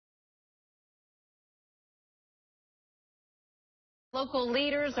Local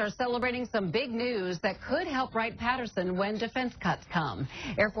leaders are celebrating some big news that could help Wright-Patterson when defense cuts come.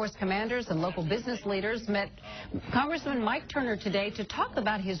 Air Force commanders and local business leaders met Congressman Mike Turner today to talk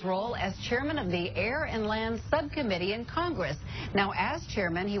about his role as chairman of the Air and Land subcommittee in Congress. Now, as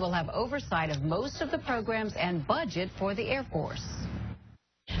chairman, he will have oversight of most of the programs and budget for the Air Force.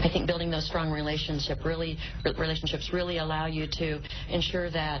 I think building those strong relationships really allow you to ensure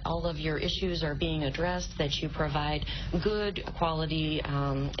that all of your issues are being addressed, that you provide good quality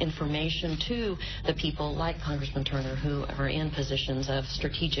information to the people like Congressman Turner who are in positions of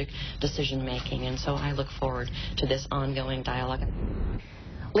strategic decision making. And so I look forward to this ongoing dialogue.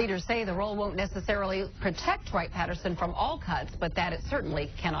 Leaders say the role won't necessarily protect Wright-Patterson from all cuts, but that it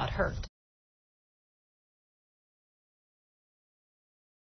certainly cannot hurt.